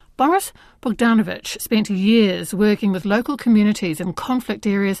Boris Bogdanovic spent years working with local communities in conflict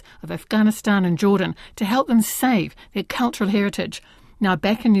areas of Afghanistan and Jordan to help them save their cultural heritage. Now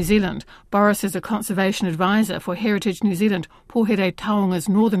back in New Zealand, Boris is a conservation advisor for Heritage New Zealand, Pouhere Taonga's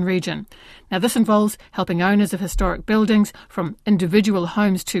northern region. Now this involves helping owners of historic buildings, from individual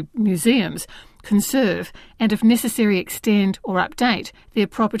homes to museums, conserve and if necessary extend or update their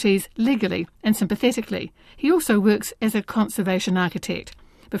properties legally and sympathetically. He also works as a conservation architect.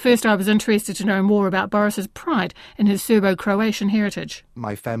 But first I was interested to know more about Boris's pride in his Serbo-Croatian heritage.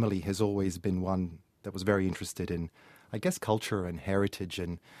 My family has always been one that was very interested in, I guess, culture and heritage,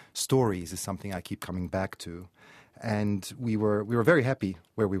 and stories is something I keep coming back to. And we were very happy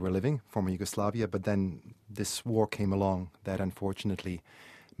where we were living, former Yugoslavia, but then this war came along that unfortunately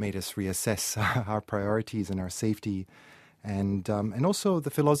made us reassess our priorities and our safety, and also the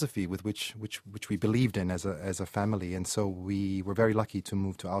philosophy with which we believed in as a family. And so we were very lucky to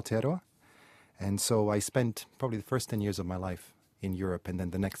move to Aotearoa. And so I spent probably the first 10 years of my life in Europe, and then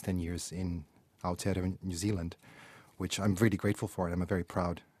the next 10 years in Aotearoa, New Zealand, which I'm really grateful for, and I'm a very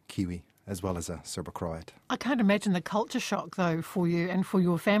proud Kiwi as well as a Serbo-Croat. I can't imagine the culture shock, though, for you and for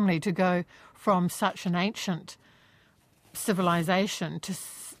your family to go from such an ancient civilization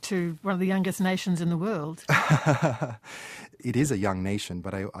to one of the youngest nations in the world. It is a young nation,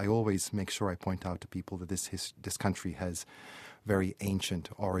 but I always make sure I point out to people that this country has very ancient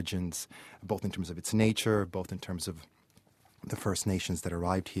origins, both in terms of its nature, both in terms of the First Nations that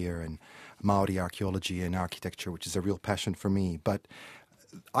arrived here, and Maori archaeology and architecture, which is a real passion for me. But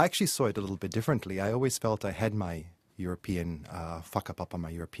I actually saw it a little bit differently. I always felt I had my European whakapapa,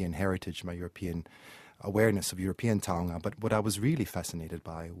 my European heritage, my European awareness of European taonga. But what I was really fascinated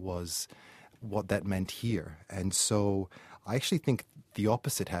by was what that meant here. And so I actually think the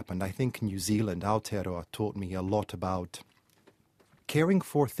opposite happened. I think New Zealand, Aotearoa, taught me a lot about caring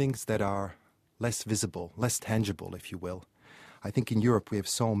for things that are less visible, less tangible, if you will. I think in Europe we have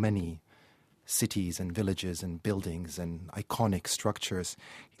so many cities and villages and buildings and iconic structures.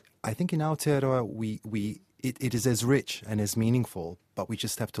 I think in Aotearoa it is as rich and as meaningful, but we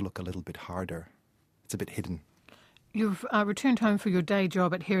just have to look a little bit harder. It's a bit hidden. You've returned home for your day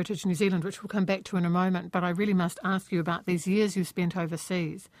job at Heritage New Zealand, which we'll come back to in a moment, but I really must ask you about these years you've spent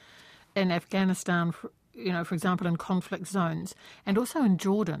overseas in Afghanistan, for example, in conflict zones, and also in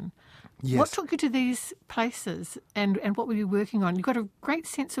Jordan. Yes. What took you to these places, and what were you working on? You've got a great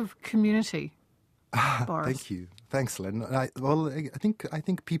sense of community, Boris. Thank you. Thanks, Lynn. I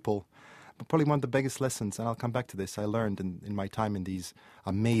think people, probably one of the biggest lessons, and I'll come back to this, I learned in my time in these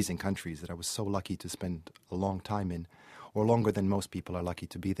amazing countries that I was so lucky to spend a long time in, or longer than most people are lucky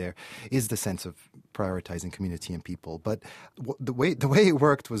to be there, is the sense of prioritizing community and people. But the way it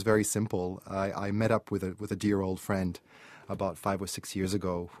worked was very simple. I met up with a dear old friend about 5 or 6 years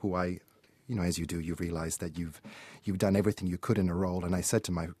ago, who as you do, you realize that you've done everything you could in a role. And I said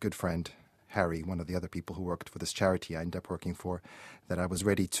to my good friend Harry, one of the other people who worked for this charity I ended up working for, that I was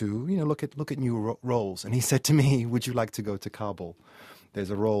ready to look at new roles. And he said to me, "Would you like to go to Kabul? There's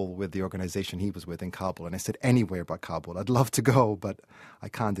a role with the organization he was with in Kabul." And I said, "Anywhere but Kabul. I'd love to go, but I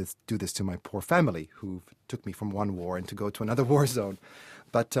can't do this to my poor family, who took me from one war and to go to another war zone."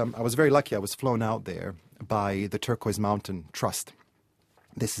 But I was very lucky. I was flown out there by the Turquoise Mountain Trust.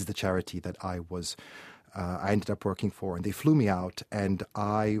 This is the charity that I ended up working for, and they flew me out, and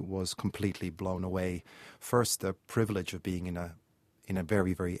I was completely blown away. First, the privilege of being in a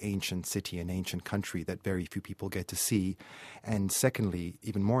very, very ancient city, an ancient country that very few people get to see. And secondly,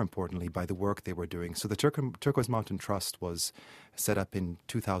 even more importantly, by the work they were doing. So the Turquoise Mountain Trust was set up in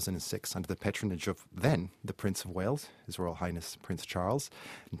 2006 under the patronage of then the Prince of Wales, His Royal Highness Prince Charles,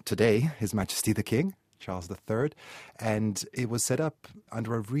 and today His Majesty the King, Charles III. And it was set up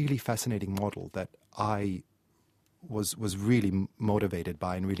under a really fascinating model that I was really motivated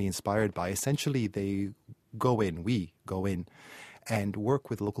by and really inspired by. Essentially, we go in and work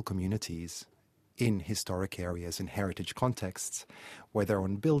with local communities in historic areas, in heritage contexts, where they're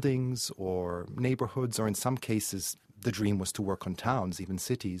on buildings or neighborhoods, or in some cases, the dream was to work on towns, even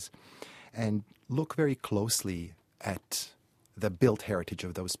cities, and look very closely at the built heritage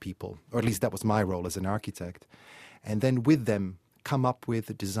of those people, or at least that was my role as an architect. And then with them, come up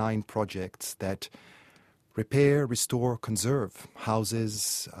with design projects that repair, restore, conserve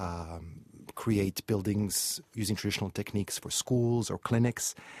houses, create buildings using traditional techniques for schools or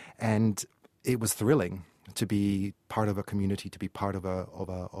clinics. And it was thrilling to be part of a community, to be part of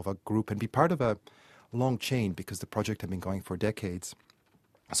a group, and be part of a long chain, because the project had been going for decades.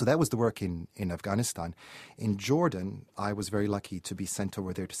 So that was the work in Afghanistan. In Jordan, I was very lucky to be sent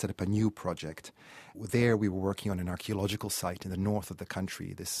over there to set up a new project. There we were working on an archaeological site in the north of the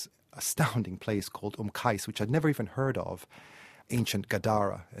country, this astounding place called Qais, which I'd never even heard of, ancient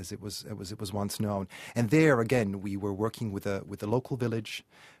Gadara, as it was once known. And there, again, we were working with a local village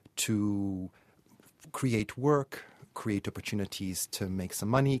to create work, create opportunities to make some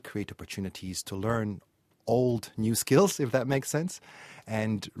money, create opportunities to learn old new skills, if that makes sense,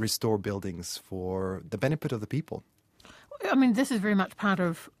 and restore buildings for the benefit of the people. I mean, this is very much part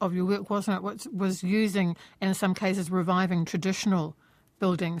of your work, wasn't it? What was using, and in some cases reviving, traditional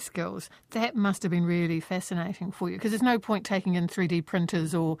building skills. That must have been really fascinating for you, because there's no point taking in 3D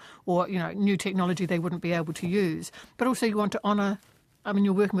printers or new technology they wouldn't be able to use. But also you want to honour, I mean,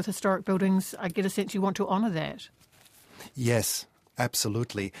 you're working with historic buildings. I get a sense you want to honour that. Yes,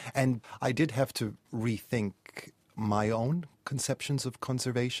 absolutely. And I did have to rethink my own conceptions of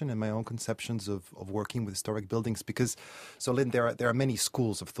conservation and my own conceptions of working with historic buildings, because, so Lynn, there are many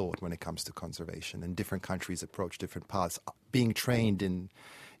schools of thought when it comes to conservation, and different countries approach different paths. Being trained in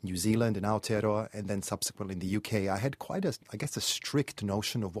New Zealand and Aotearoa, and then subsequently in the UK, I had quite a strict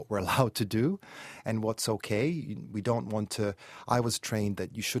notion of what we're allowed to do and what's okay. We don't want to, I was trained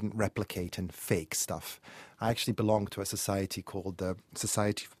that you shouldn't replicate and fake stuff. I actually belong to a society called the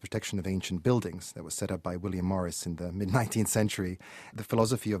Society for Protection of Ancient Buildings that was set up by William Morris in the mid-19th century. The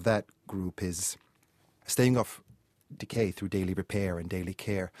philosophy of that group is staying off decay through daily repair and daily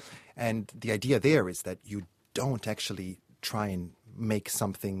care. And the idea there is that you don't actually try and make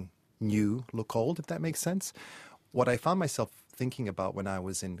something new look old, if that makes sense. What I found myself thinking about when I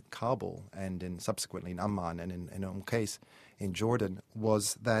was in Kabul and subsequently in Amman and in Qais in Jordan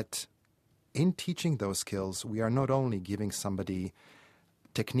was that in teaching those skills, we are not only giving somebody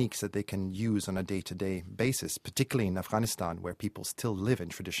techniques that they can use on a day-to-day basis, particularly in Afghanistan, where people still live in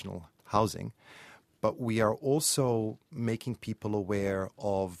traditional housing, but we are also making people aware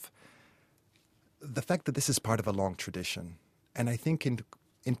of the fact that this is part of a long tradition. And I think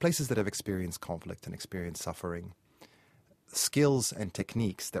in places that have experienced conflict and experienced suffering, skills and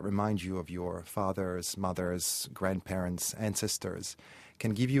techniques that remind you of your fathers, mothers, grandparents, ancestors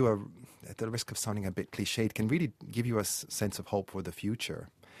can give you at the risk of sounding a bit cliched, can really give you a sense of hope for the future.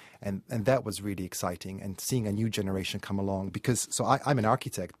 And that was really exciting. And seeing a new generation come along, because, so I'm an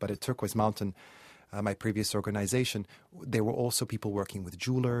architect, but at Turquoise Mountain, my previous organization, there were also people working with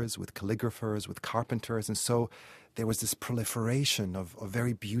jewelers, with calligraphers, with carpenters. And so there was this proliferation of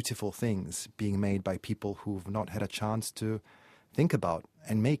very beautiful things being made by people who've not had a chance to think about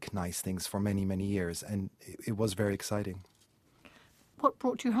and make nice things for many, many years. And it was very exciting. What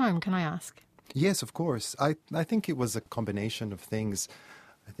brought you home, can I ask? Yes, of course. I think it was a combination of things.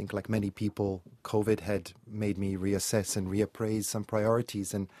 I think, like many people, COVID had made me reassess and reappraise some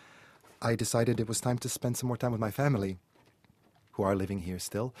priorities. And I decided it was time to spend some more time with my family, who are living here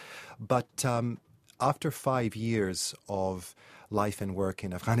still. But after 5 years of life and work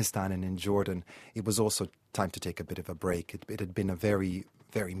in Afghanistan and in Jordan, it was also time to take a bit of a break. It had been a very,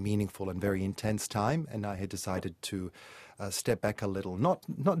 very meaningful and very intense time, and I had decided to step back a little, not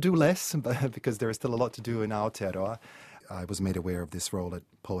do less, but because there is still a lot to do in Aotearoa. I was made aware of this role at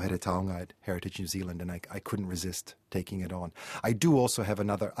Pouhere Taonga at Heritage New Zealand, and I couldn't resist taking it on. I do also have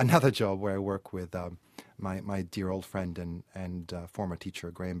another job where I work with my dear old friend and former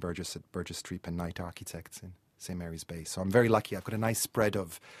teacher, Graham Burgess at Burgess Street and Knight Architects in St. Mary's Bay. So I'm very lucky. I've got a nice spread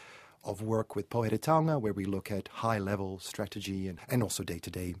of work with Pouhere Taonga, where we look at high-level strategy and also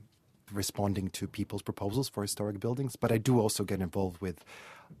day-to-day responding to people's proposals for historic buildings. But I do also get involved with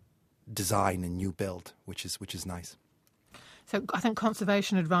design and new build, which is nice. So I think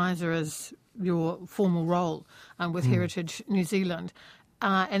conservation advisor is your formal role with Heritage New Zealand,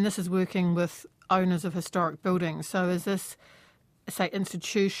 and this is working with owners of historic buildings. So is this, say,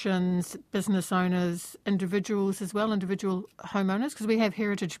 institutions, business owners, individuals as well, individual homeowners? Because we have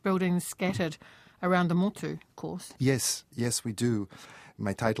heritage buildings scattered around the motu, of course. Yes, we do.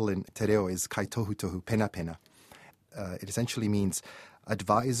 My title in Te Reo is Kai Tohu Tohu Pena Pena. It essentially means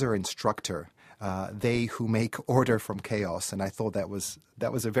advisor, instructor, they who make order from chaos. And I thought that was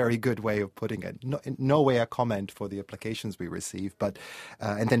a very good way of putting it. No way a comment for the applications we receive, but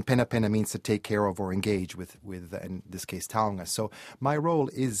and then Pena Pena means to take care of or engage with in this case Taonga. So my role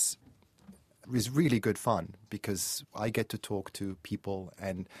is really good fun, because I get to talk to people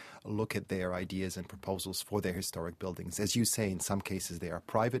and look at their ideas and proposals for their historic buildings. As you say, in some cases they are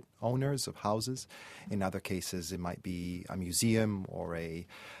private owners of houses. In other cases it might be a museum or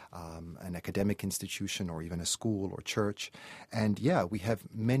an academic institution or even a school or church. And yeah, we have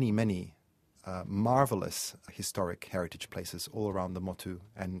many marvelous historic heritage places all around the Motu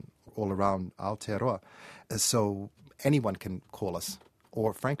and all around Aotearoa. So anyone can call us,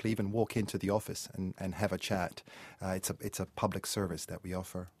 or frankly even walk into the office and have a chat. It's a public service that we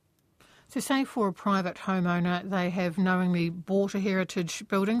offer. So say for a private homeowner, they have knowingly bought a heritage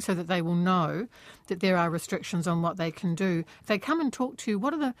building so that they will know that there are restrictions on what they can do. If they come and talk to you,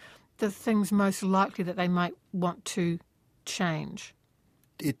 what are the things most likely that they might want to change?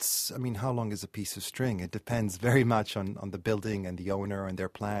 How long is a piece of string? It depends very much on the building and the owner and their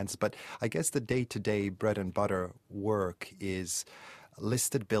plans. But I guess the day-to-day bread and butter work is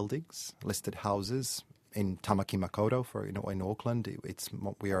listed buildings, listed houses. In Tamaki Makaurau, in Auckland,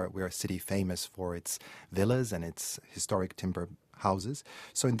 we are a city famous for its villas and its historic timber houses.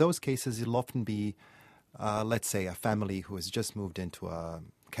 So in those cases, it'll often be, let's say, a family who has just moved into a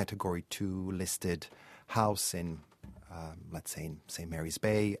Category 2 listed house in, let's say, in St. Mary's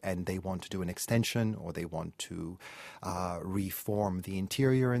Bay, and they want to do an extension, or they want to reform the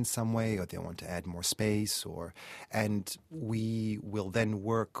interior in some way, or they want to add more space, and we will then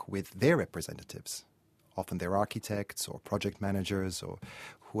work with their representatives. Often they're architects or project managers or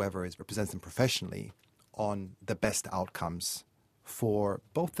whoever represents them professionally on the best outcomes for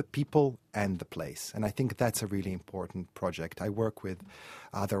both the people and the place. And I think that's a really important project. I work with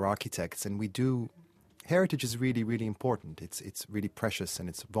other architects, and heritage is really, really important. It's really precious and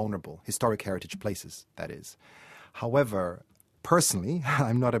it's vulnerable. Historic heritage places, that is. However, personally,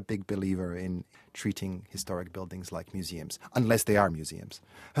 I'm not a big believer in treating historic buildings like museums, unless they are museums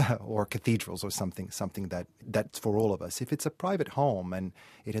or cathedrals or something that's for all of us. If it's a private home and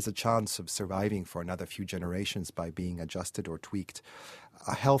it has a chance of surviving for another few generations by being adjusted or tweaked,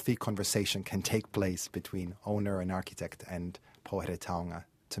 a healthy conversation can take place between owner and architect and Pouhere Taonga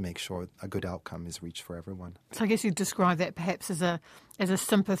to make sure a good outcome is reached for everyone. So I guess you'd describe that perhaps as a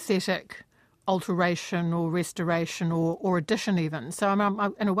sympathetic alteration or restoration or addition even. So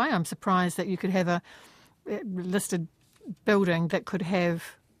in a way I'm surprised that you could have a listed building that could have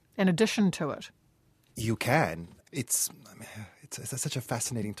an addition to it. You can. It's such a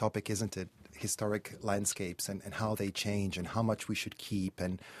fascinating topic, isn't it? Historic landscapes and how they change and how much we should keep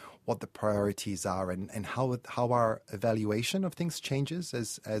and what the priorities are and how our evaluation of things changes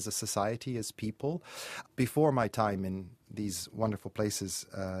as a society, as people. Before my time in these wonderful places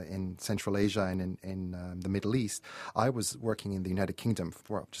in Central Asia and in the Middle East, I was working in the United Kingdom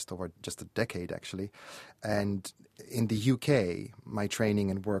for just a decade, actually. And in the UK, my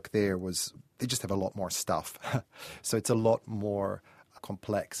training and work there they just have a lot more stuff. So it's a lot more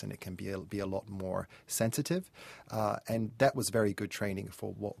complex and it can be a lot more sensitive. And that was very good training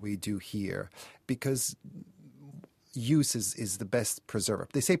for what we do here, because use is the best preserver.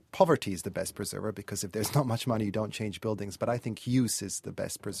 They say poverty is the best preserver because if there's not much money, you don't change buildings. But I think use is the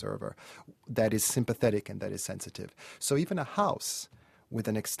best preserver. That is sympathetic and that is sensitive. So even a house with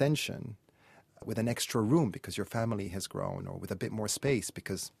an extension, with an extra room because your family has grown, or with a bit more space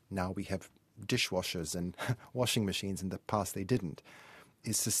because now we have dishwashers and washing machines. In the past they didn't,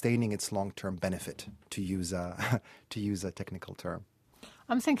 is sustaining its long-term benefit, to use a technical term.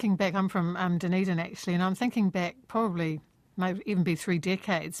 I'm thinking back, I'm from Dunedin actually, and I'm thinking back probably, might even be 3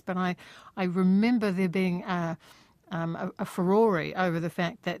 decades, but I remember there being a furore over the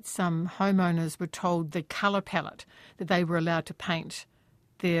fact that some homeowners were told the colour palette that they were allowed to paint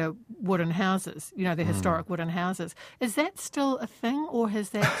their wooden houses, their historic wooden houses. Is that still a thing, or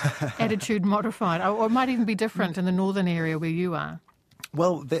has that attitude modified? Or it might even be different in the northern area where you are?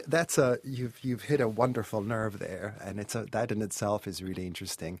 Well, you've hit a wonderful nerve there, and that in itself is really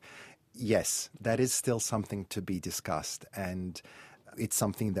interesting. Yes, that is still something to be discussed, and it's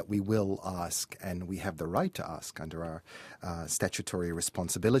something that we will ask, and we have the right to ask under our statutory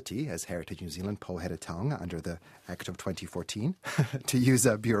responsibility as Heritage New Zealand, Pouhere Taonga, under the Act of 2014, to use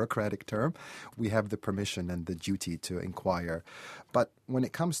a bureaucratic term. We have the permission and the duty to inquire. But when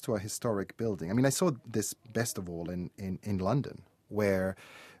it comes to a historic building, I saw this best of all in London, where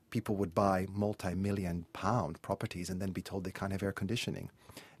people would buy multi-million pound properties and then be told they can't have air conditioning.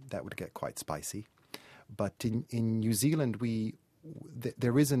 That would get quite spicy. But in New Zealand,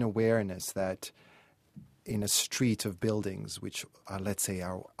 there is an awareness that in a street of buildings, which are, let's say,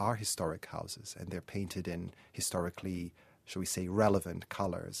 are historic houses, and they're painted in historically, shall we say, relevant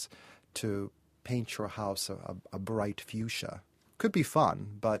colours, to paint your house a bright fuchsia could be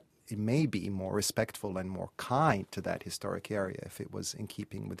fun, but it may be more respectful and more kind to that historic area if it was in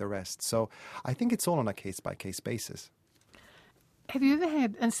keeping with the rest. So I think it's all on a case-by-case basis. Have you ever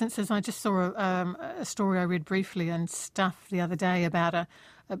had instances? I just saw a story I read briefly in Stuff the other day about a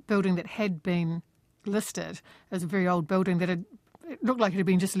building that had been listed as a very old building that it looked like it had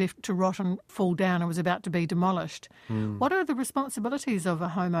been just left to rot and fall down and was about to be demolished. What are the responsibilities of a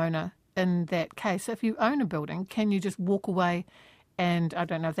homeowner in that case? If you own a building, can you just walk away and, I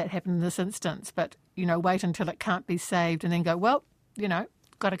don't know if that happened in this instance, but, wait until it can't be saved and then go, well,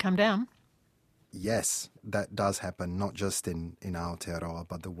 got to come down? Yes, that does happen, not just in Aotearoa,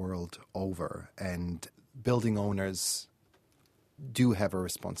 but the world over. And building owners do have a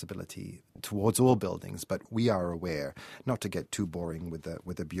responsibility towards all buildings, but we are aware, not to get too boring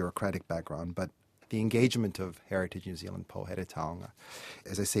with a bureaucratic background, but the engagement of Heritage New Zealand Pouhere Taonga.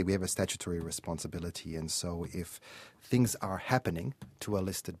 As I say, we have a statutory responsibility, and so if things are happening to a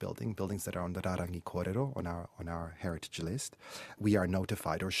listed buildings that are on the Rarangi Korero, on our heritage list, we are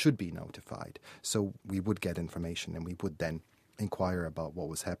notified or should be notified. So we would get information and we would then inquire about what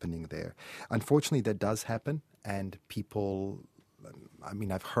was happening there. Unfortunately, that does happen, and people...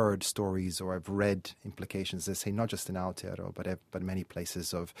 I've heard stories or I've read implications, they say not just in Aotearoa, but many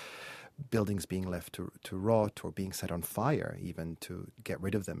places of buildings being left to rot or being set on fire even to get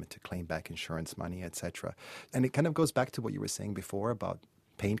rid of them and to claim back insurance money, etc. And it kind of goes back to what you were saying before about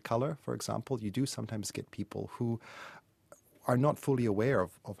paint color, for example. You do sometimes get people who are not fully aware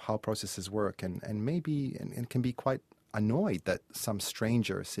of how processes work and maybe can be quite annoyed that some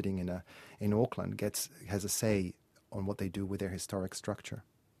stranger sitting in Auckland has a say on what they do with their historic structure.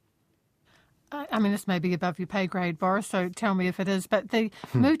 This may be above your pay grade, Boris, so tell me if it is, but the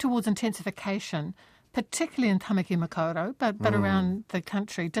move towards intensification, particularly in Tamaki Makaurau, but around the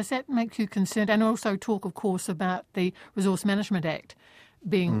country, does that make you concerned? And also talk, of course, about the Resource Management Act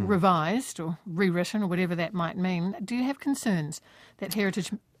being revised or rewritten or whatever that might mean. Do you have concerns that heritage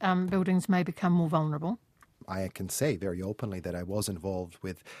buildings may become more vulnerable? I can say very openly that I was involved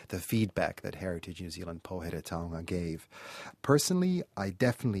with the feedback that Heritage New Zealand Pouhere Taonga gave. Personally, I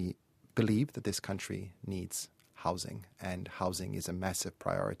definitely believe that this country needs housing, and housing is a massive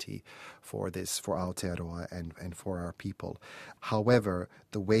priority for Aotearoa and for our people. However,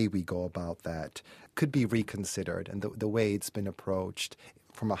 the way we go about that could be reconsidered, and the way it's been approached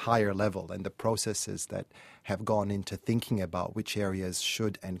from a higher level and the processes that have gone into thinking about which areas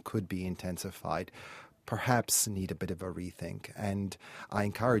should and could be intensified perhaps need a bit of a rethink. And I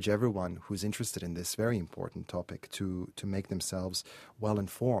encourage everyone who's interested in this very important topic to make themselves well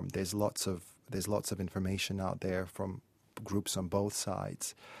informed. There's lots of information out there from groups on both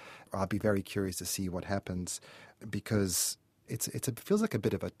sides. I'll be very curious to see what happens, because it feels like a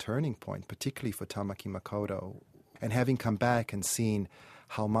bit of a turning point, particularly for Tamaki Makaurau. And having come back and seen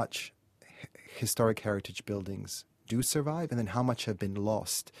how much historic heritage buildings do survive and then how much have been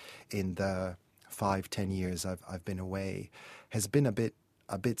lost in the 5-10 years I've been away has been a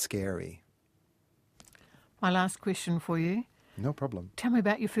bit scary. My last question for you. No problem. Tell me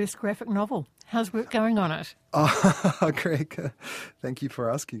about your first graphic novel. How's work going on it? Oh, Greg, thank you for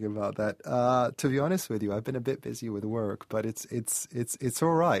asking about that. To be honest with you, I've been a bit busy with work, but it's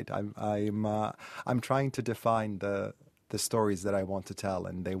all right. I'm trying to define the stories that I want to tell,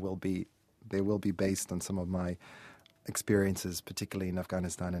 and they will be based on some of my experiences, particularly in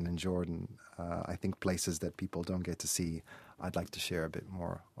Afghanistan and in Jordan. I think places that people don't get to see. I'd like to share a bit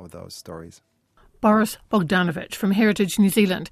more of those stories. Boris Bogdanovic from Heritage New Zealand.